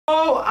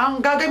So,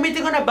 ang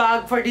gagamitin ko na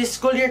bag for this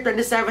school year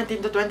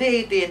 2017 to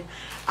 2018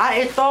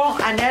 ay itong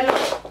Anelo.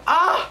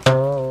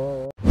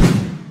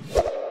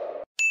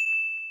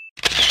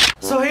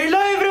 So, hello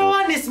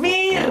everyone! It's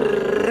me,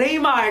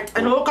 Raymart,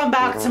 and welcome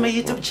back to my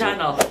YouTube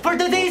channel. For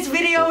today's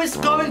video is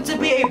going to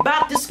be a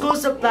back-to-school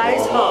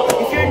supplies haul.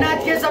 If you're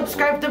not yet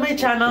subscribed to my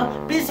channel,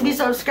 please be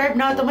subscribed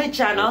now to my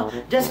channel.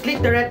 Just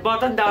click the red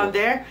button down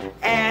there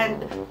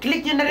and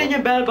click nyo na rin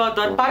yung bell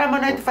button para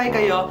ma-notify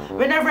kayo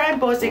whenever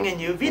I'm posting a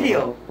new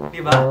video.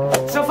 Diba?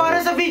 So, para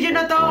sa video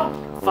na to,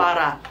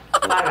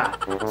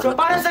 So,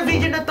 para sa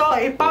video na to,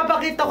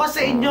 ipapakita ko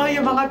sa inyo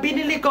yung mga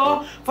binili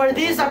ko for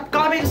this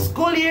upcoming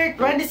school year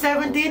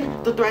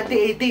 2017 to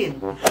 2018.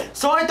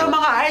 So, itong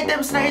mga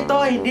items na ito,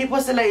 hindi po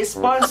sila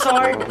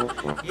sponsored.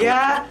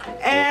 Yeah,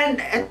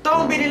 and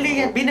itong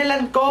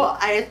binilan ko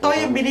ay ito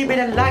yung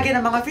binibilan lagi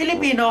ng mga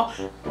Filipino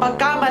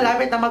pagka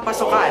malapit na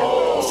magpasukan.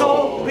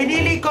 So,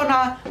 bumili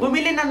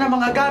na ng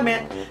mga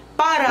gamit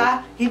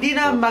para hindi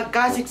na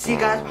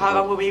magkasiksikan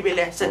habang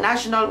bumibili sa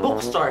National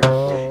Bookstore.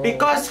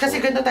 Because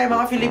kasi ganito tayo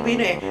mga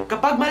Filipino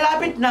kapag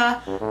malapit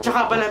na,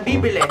 tsaka palang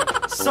bibili.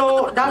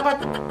 So,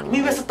 dapat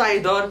umiwas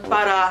tayo doon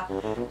para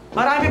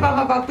marami pa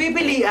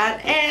mapagpipilian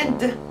and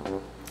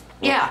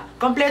yeah,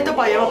 kompleto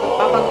pa yung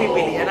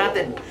mapagpipilian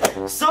natin.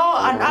 So,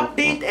 an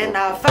update and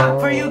a fact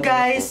for you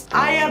guys.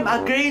 I am a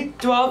grade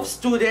 12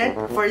 student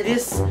for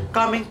this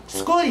coming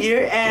school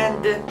year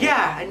and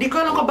yeah, hindi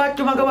ko alam kung ba't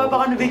gumagawa pa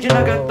ako ng video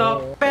na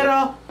ganito.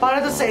 Pero, para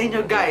to sa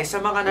inyo guys,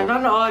 sa mga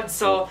nanonood.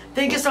 So,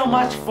 thank you so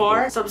much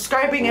for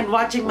subscribing and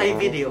watching my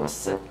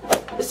videos.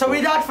 So,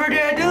 without further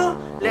ado,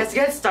 let's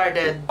get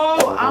started.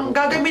 So, ang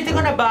gagamitin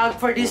ko na bag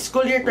for this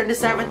school year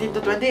 2017 to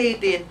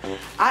 2018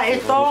 ay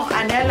itong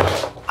Anelo.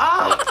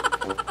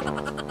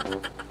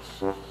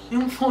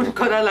 Yung phone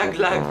ko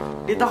nalaglag.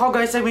 Dito ako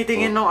guys sa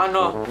meetingin nung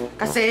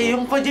kasi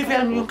yung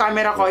Fujifilm, yung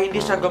camera ko,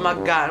 hindi siya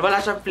gumagana. Wala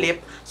siyang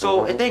flip.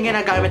 So, ito yung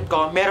ginagamit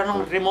ko. Meron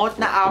ng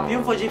remote na app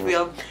yung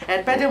Fujifilm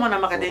and pwede mo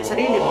na makita yung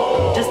sarili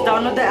mo. Just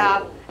download the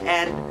app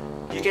and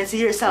you can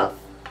see yourself.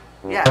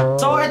 Yeah.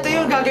 So, ito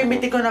yung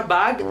gagamitin ko na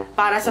bag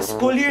para sa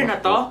school year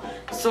na to.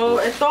 So,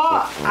 ito,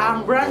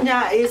 ang brand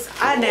niya is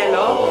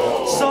Anelo.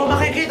 So,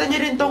 makikita niyo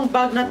rin tong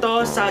bag na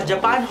to sa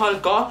Japan haul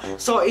ko.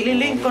 So,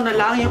 ililink ko na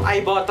lang yung I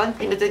button.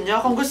 Pinutin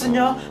nyo kung gusto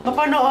nyo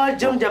mapanood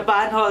yung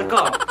Japan haul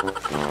ko.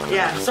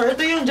 Yeah. So,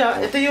 ito yung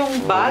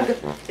bag.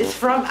 It's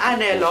from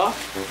Anelo.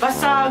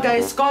 Basta,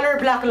 guys,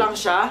 color black lang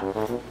siya.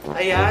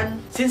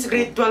 Ayan. Since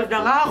grade 12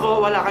 na nga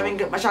ako, wala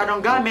kaming masyadong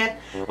gamit.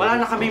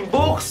 Wala na kaming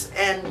books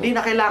and di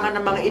na kailangan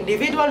ng mga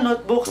individual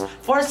notebooks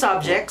for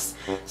subjects.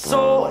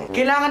 So,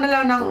 kailangan na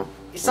lang ng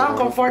isang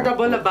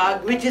comfortable na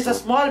bag, which is a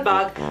small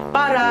bag,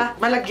 para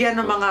malagyan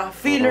ng mga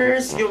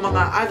fillers, yung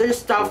mga other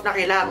stuff na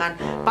kailangan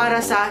para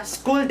sa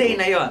school day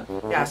na yon.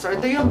 Yeah, so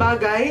ito yung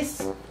bag,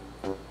 guys.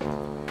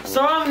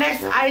 So, ang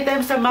next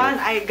items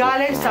naman ay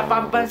galing sa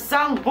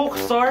pambansang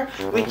bookstore,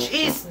 which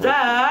is the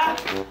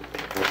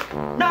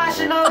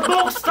National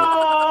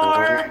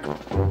Bookstore!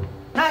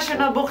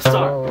 National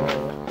Bookstore.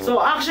 So,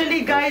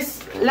 actually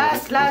guys,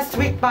 last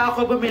week pa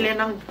ako bumili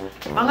ng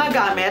mga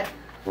gamit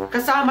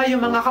kasama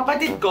yung mga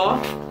kapatid ko.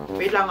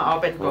 Wait lang,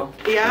 open ko.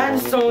 Ayan,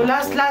 so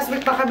last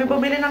week pa kami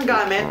bumili ng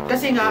gamit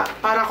kasi nga,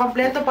 para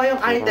kompleto pa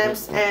yung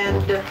items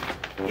and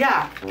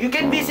yeah, you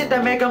can visit the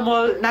Mega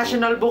Mall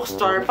National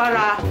Bookstore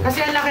para,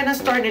 kasi ang laki ng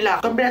store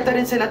nila. Kompleto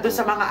rin sila dun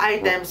sa mga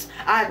items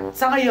at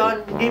sa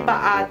ngayon, hindi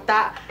pa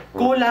ata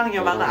kulang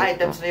yung mga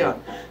items na yun.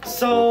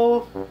 So,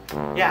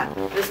 yeah.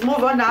 Let's move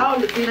on now.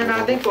 Tingnan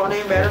natin kung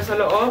ano yung meron sa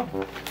loob.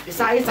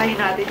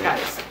 Isa-isahin natin,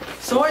 guys.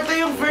 So, ito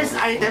yung first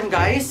item,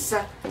 guys.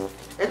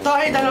 Ito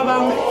ay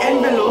dalawang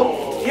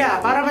envelope.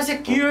 Yeah, para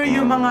ma-secure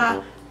yung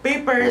mga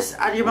papers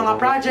at yung mga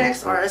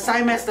projects or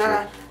assignments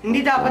na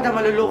hindi dapat na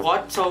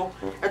malulukot. So,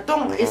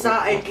 itong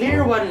isa ay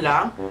clear one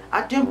lang.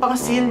 At yung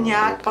pang-seal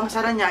niya at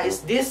pang-sara niya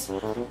is this.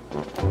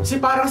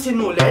 Parang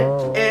sinulit.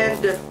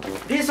 And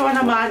this one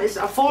naman is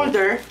a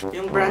folder.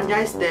 Yung brand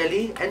niya is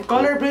Deli. And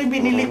color blue yung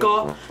binili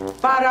ko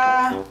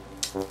para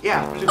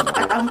yeah.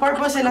 At ang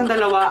purpose silang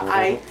dalawa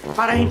ay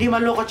para hindi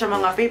malukot sa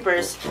mga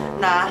papers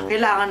na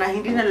kailangan na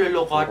hindi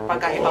nalulukot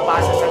pagka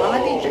ipapasa sa mga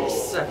teachers.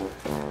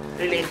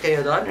 Relate kayo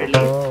doon?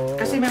 Relate?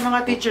 Kasi may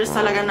mga teachers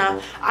talaga na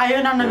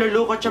ayaw na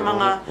nalulukot sa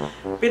mga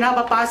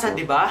pinapapasa,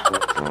 di ba?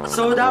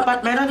 So,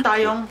 dapat meron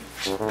tayong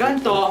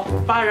ganito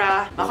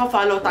para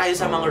maka-follow tayo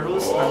sa mga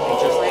rules ng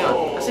teachers na yon.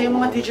 Kasi yung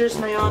mga teachers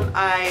na yon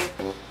ay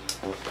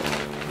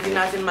hindi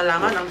natin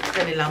malaman ang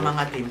kanilang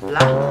mga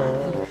timpla.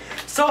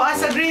 So,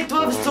 as a grade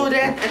 12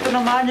 student, ito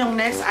naman yung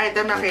next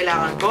item na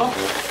kailangan ko.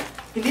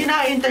 Hindi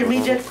na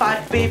intermediate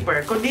pad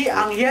paper, kundi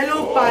ang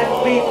yellow pad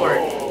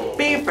paper.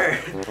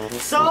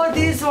 So,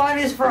 this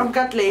one is from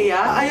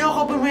Katleya.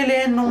 Ayoko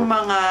bumili nung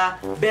mga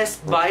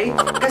Best Buy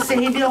kasi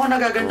hindi ako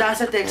nagaganda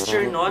sa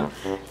texture nun.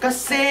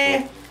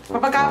 Kasi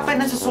kapag ka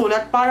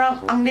nasusulat,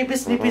 parang ang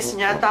nipis-nipis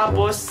niya,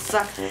 tapos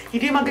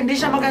hindi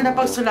siya maganda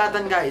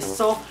pagsulatan, guys.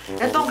 So,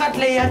 itong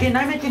Katleya,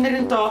 ginamit ko na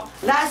rin to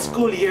last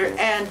school year,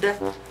 and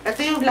ito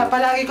yung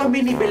palagi kong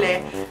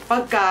binibili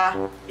pagka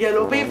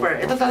yellow paper.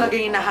 Ito talaga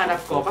yung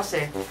hinahanap ko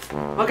kasi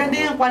maganda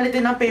yung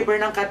quality ng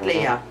paper ng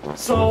Katleya.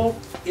 So,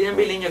 yun ang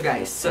bilhin nyo,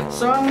 guys.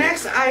 So, ang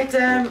next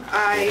item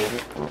ay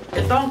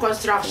itong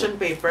construction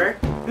paper,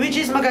 which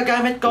is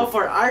magagamit ko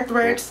for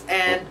artworks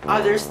and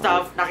other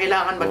stuff na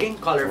kailangan maging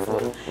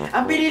colorful.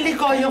 Ang pinili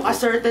ko yung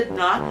assorted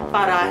na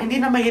para hindi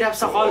na mahirap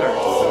sa colors.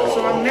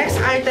 So, ang next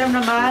item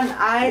naman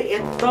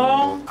ay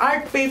itong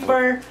art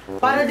paper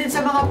para din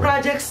sa mga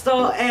projects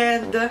to,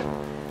 and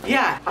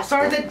yeah,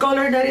 assorted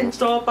color na rin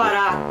to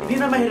para hindi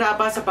na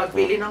mahirapan sa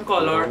pagpili ng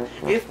color.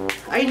 If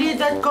I need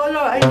that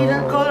color, I need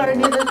that color, I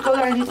need that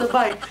color, I need to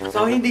buy.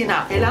 So, hindi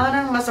na.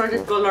 Kailangan ng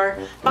assorted color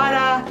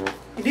para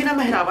hindi na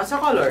mahirapan sa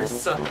colors.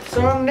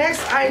 So, ang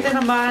next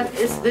item naman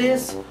is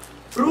this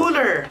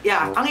ruler.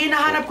 Yeah, ang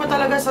hinahanap ko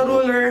talaga sa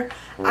ruler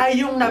ay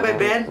yung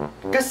nabebend.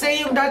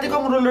 Kasi yung dati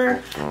kong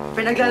ruler,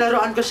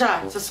 pinaglalaroan ko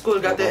siya sa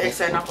school. Dati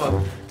eksena ko.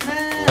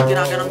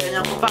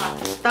 Ginaganon-ganyan ko pa.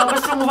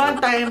 Tapos yung one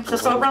time, sa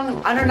sobrang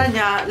na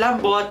niya,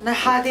 lambot,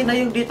 nahati na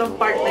yung ditong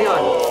part na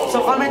yon.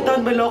 So comment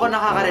down below kung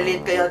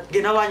nakaka-relate kayo at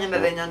ginawa niyo na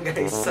rin yan,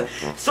 guys.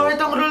 So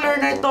itong ruler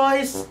na ito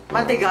is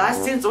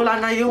matigas since wala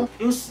na yung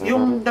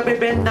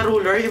nabebend na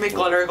ruler, yung may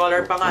color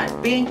pa nga.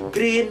 Pink,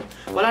 green,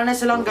 wala na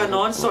silang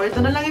ganon. So ito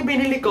na lang yung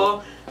binili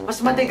ko. Mas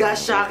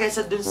matigas siya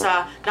kaysa dun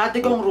sa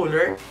dati kong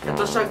ruler.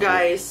 Ito siya,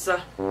 guys,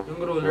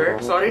 yung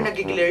ruler. Sorry,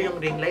 nagiglare yung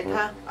ring light,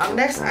 ha. Ang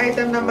next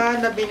item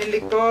naman na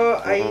binili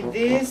ko ay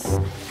these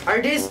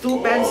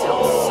two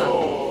pencils.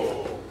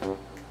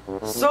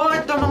 So,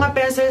 itong mga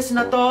pencils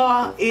na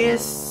to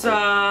is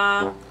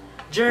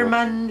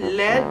German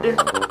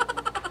lead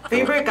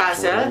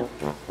Faber-Castell.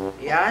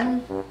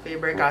 Yan,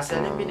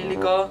 Faber-Castell yung binili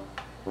ko.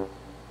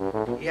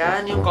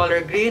 Yan, yung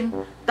color green.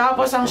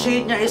 Tapos, ang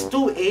shade niya is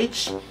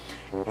 2H.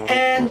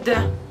 And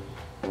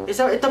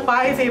ito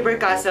pa ay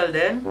Faber-Castell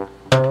din.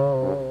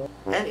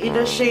 And in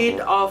the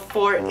shade of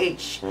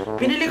 4H.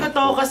 Pinili ko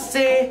to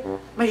kasi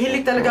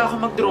mahilig talaga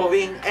ako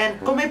mag-drawing. And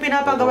kung may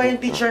pinapagawa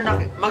yung teacher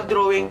na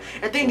mag-drawing,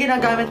 ito yung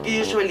ginagamit ko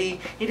usually.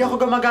 Hindi ako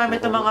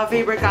gumagamit ng mga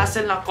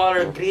Faber-Castell na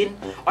color green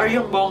or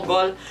yung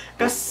Mongol.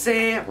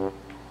 Kasi,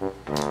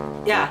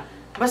 yeah,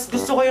 mas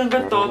gusto ko yung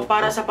ganito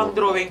para sa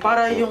pang-drawing.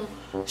 Para yung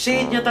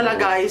shade niya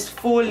talaga is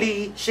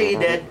fully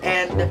shaded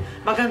and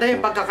maganda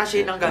yung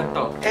pagkakashade ng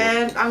ganito.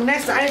 And ang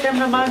next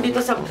item naman dito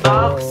sa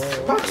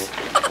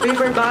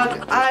paper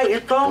bag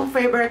ay itong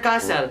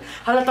Faber-Castell.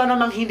 Halata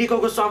namang hindi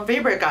ko gusto ang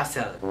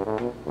Faber-Castell.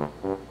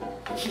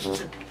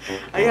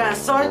 Ayan,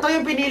 so ito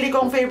yung pinili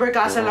kong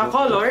Faber-Castell na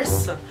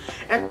colors.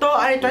 Ito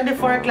ay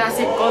 24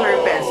 classic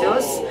color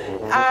pencils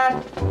at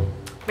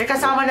may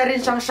kasama na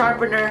rin siyang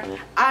sharpener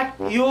at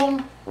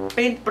yung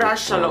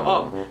paintbrush sa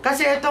loob.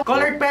 Kasi itong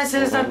colored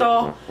pencils na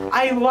to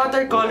ay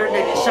watercolor na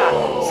rin siya.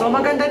 So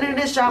maganda na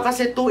rin siya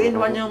kasi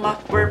 2-in-1 yung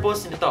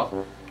purpose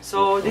nito.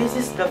 So this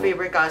is the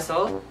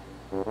Faber-Castell.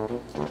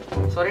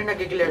 Sorry,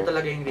 nagiglare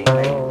talaga yung ring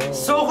light.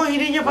 So kung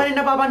hindi nyo pa rin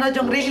napapanood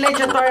yung ring light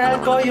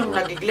tutorial ko, yung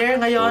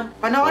nagiglare ngayon,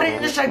 panoorin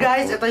nyo siya,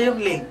 guys. Ito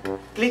yung link.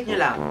 Click nyo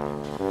lang.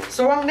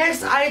 So ang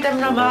next item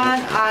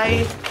naman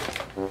ay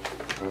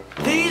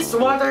this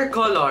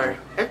watercolor.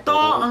 Ito,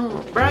 ang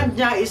brand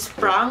niya is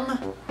Prang.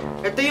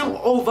 Ito yung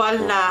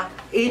oval na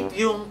 8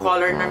 yung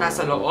color na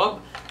nasa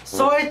loob.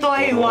 So, ito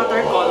ay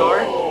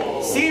watercolor.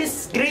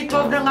 Since grade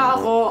 12 na nga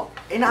ako,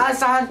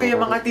 inaasahan ko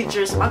yung mga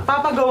teachers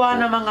magpapagawa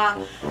ng mga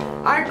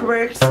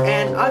artworks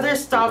and other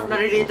stuff na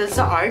related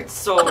sa art.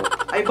 So,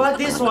 I bought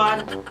this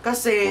one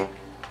kasi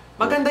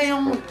maganda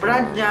yung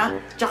brand niya,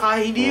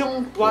 tsaka hindi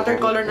yung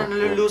watercolor na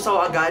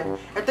nalulusaw agad.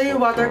 Ito yung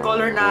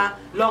watercolor na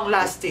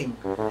long-lasting.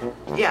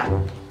 Yeah.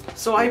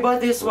 So, I bought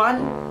this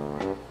one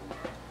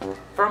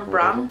from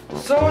Prang.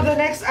 So, the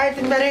next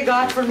item that I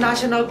got from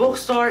National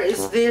Bookstore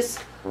is this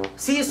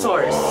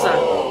scissors.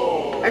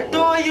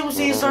 Ito yung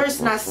scissors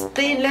na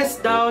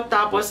stainless daw,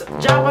 tapos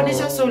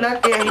Japanese yung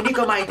sulat, kaya hindi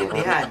ko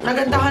maintindihan.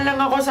 Nagandahan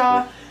lang ako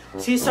sa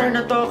scissor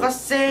na to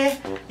kasi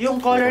yung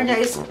color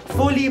niya is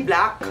fully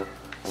black.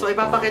 So,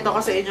 ipapakita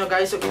ko sa inyo,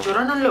 guys, yung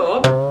itsura ng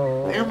loob.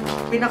 Yung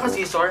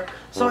pinaka-scissor.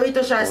 So,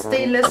 ito siya,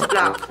 stainless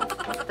black.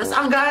 Tapos,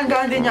 ang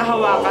gaan-gaan din niya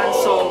hawakan.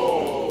 So,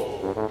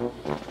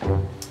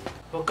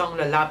 huwag kang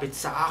lalapit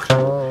sa akin.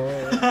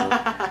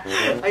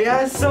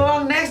 Ayan, so,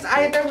 ang next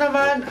item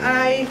naman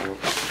ay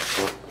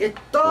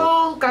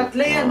itong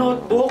Katleya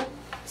notebook.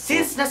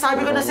 Since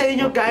nasabi ko na sa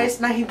inyo, guys,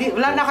 na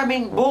wala na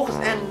kaming books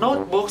and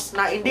notebooks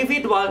na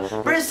individual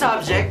per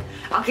subject,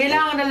 ang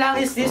kailangan na lang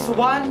is this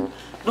one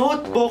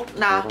notebook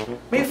na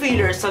may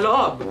filler sa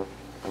loob.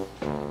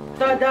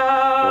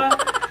 Tada!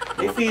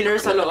 May filler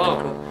sa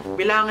loob.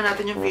 Bilangan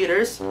natin yung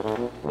fillers.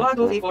 1,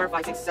 2, 3, 4,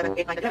 5, 6, 7,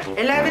 8, 9,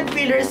 10. 11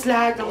 fillers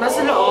lahat ng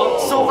nasa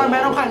loob. So, kung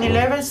meron kang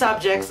 11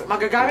 subjects,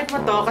 magagamit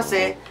mo to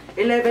kasi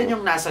 11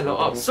 yung nasa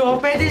loob. So,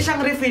 pwede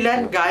siyang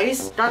refillan,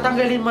 guys.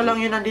 Tatanggalin mo lang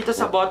yun nandito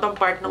sa bottom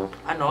part ng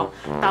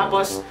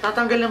Tapos,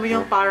 tatanggalin mo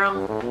yung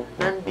parang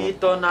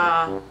nandito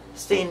na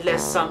stainless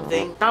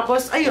something.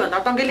 Tapos, ayun,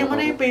 natanggalin mo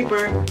na yung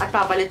paper at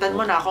papalitan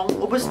mo na kung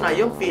ubos na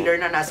yung filler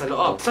na nasa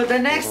loob. So, the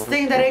next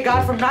thing that I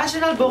got from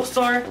National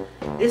Bookstore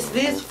is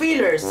these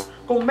fillers.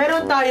 Kung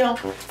meron tayong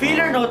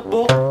filler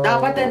notebook,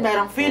 dapat din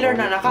merong filler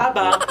na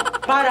nakaabang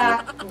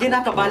para hindi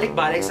na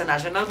pabalik-balik sa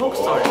National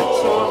Bookstore.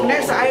 So,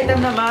 next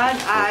item naman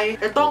ay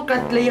itong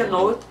Cattleya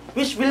note,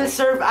 which will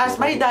serve as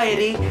my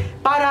diary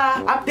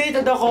para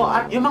updated ako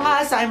at yung mga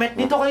assignment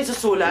dito ko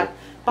isusulat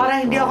para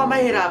hindi ako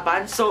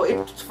mahirapan. So,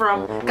 it's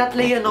from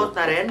Cattleya note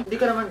na rin. Hindi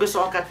ko naman gusto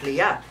ang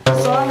Cattleya.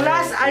 So, ang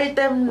last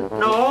item,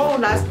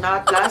 not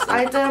last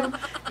item,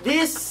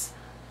 this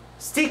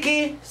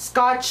sticky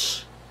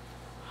scotch,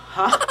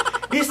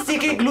 this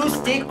sticky glue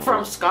stick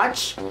from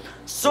Scotch.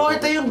 So,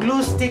 ito yung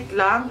glue stick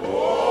lang.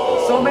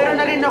 So, meron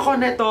na rin ako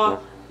nito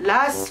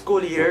last school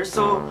year.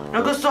 So,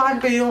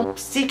 nagustuhan ko yung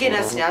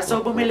stickiness niya.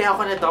 So, bumili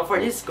ako nito for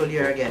this school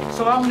year again.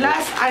 So, ang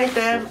last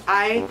item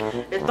ay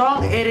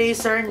itong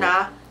eraser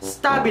na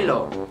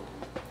Stabilo.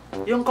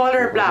 Yung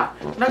color black.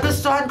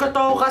 Nagustuhan ko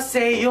to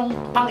kasi yung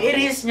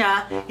pang-erase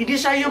niya, hindi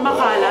siya yung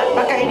makalat.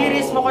 Pagka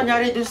in-erase mo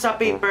kunyari dun sa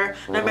paper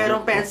na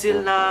merong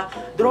pencil na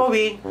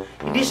drawing,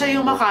 hindi siya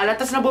yung makalat.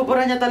 Tapos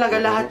nabubura niya talaga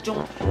lahat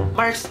yung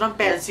marks ng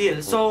pencil.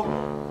 So,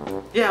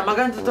 yeah,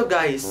 maganda to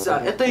guys.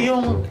 Ito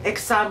yung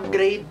exam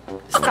grade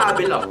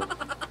Stabilo.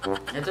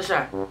 Ito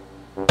siya.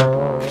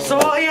 So,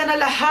 ayan na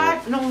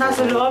lahat nung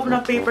nasa loob ng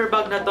paper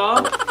bag na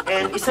to.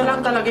 And isa lang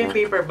talaga yung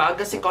paper bag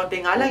kasi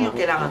konti nga lang yung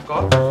kailangan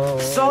ko.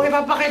 So,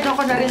 ipapakita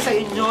ko na rin sa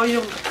inyo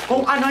yung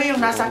kung ano yung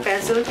nasa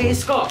pencil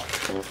case ko.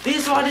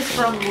 This one is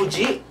from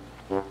Muji.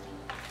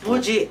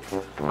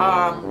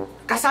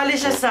 Kasali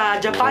siya sa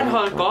Japan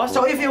haul ko.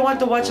 So, if you want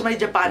to watch my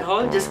Japan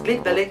haul, just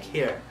click the link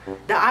here.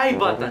 The I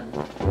button.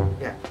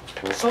 Yeah.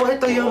 So,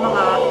 ito yung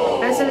mga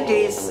pencil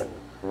case.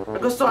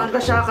 Nagustuhan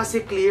ko siya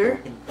kasi clear.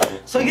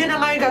 So yun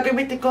na nga yung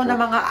gagamitin ko ng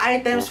mga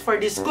items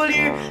for this school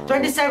year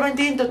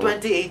 2017 to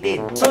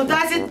 2018. So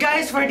that's it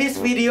guys for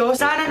this video.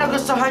 Sana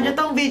nagustuhan nyo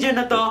tong video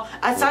na to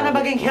at sana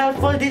maging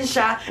helpful din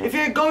siya if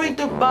you're going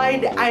to buy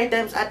the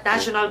items at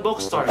National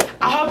Bookstore.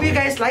 I hope you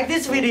guys like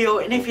this video,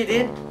 and if you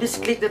did,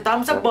 just click the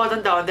thumbs up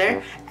button down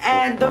there.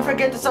 And don't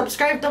forget to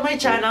subscribe to my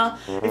channel.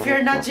 If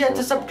you're not yet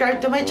to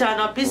subscribe to my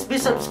channel, please be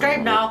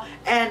subscribed now.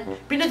 And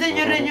pinutin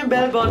nyo rin yung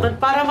bell button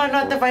para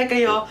ma-notify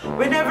kayo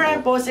whenever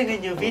I'm posting a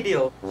new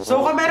video.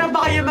 So kung meron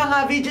pa kayong mga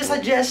video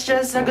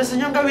suggestions na gusto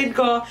nyong gawin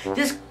ko,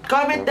 just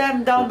comment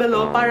them down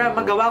below para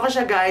magawa ko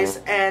siya guys.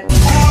 And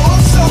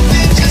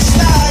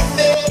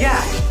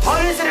yeah,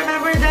 always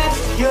remember that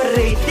you're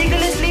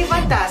ridiculously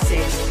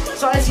fantastic.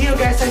 So I'll see you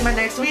guys in my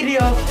next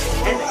video.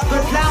 And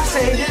good luck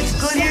sa inyong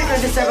school year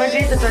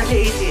 2017 to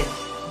 2018.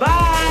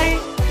 Bye!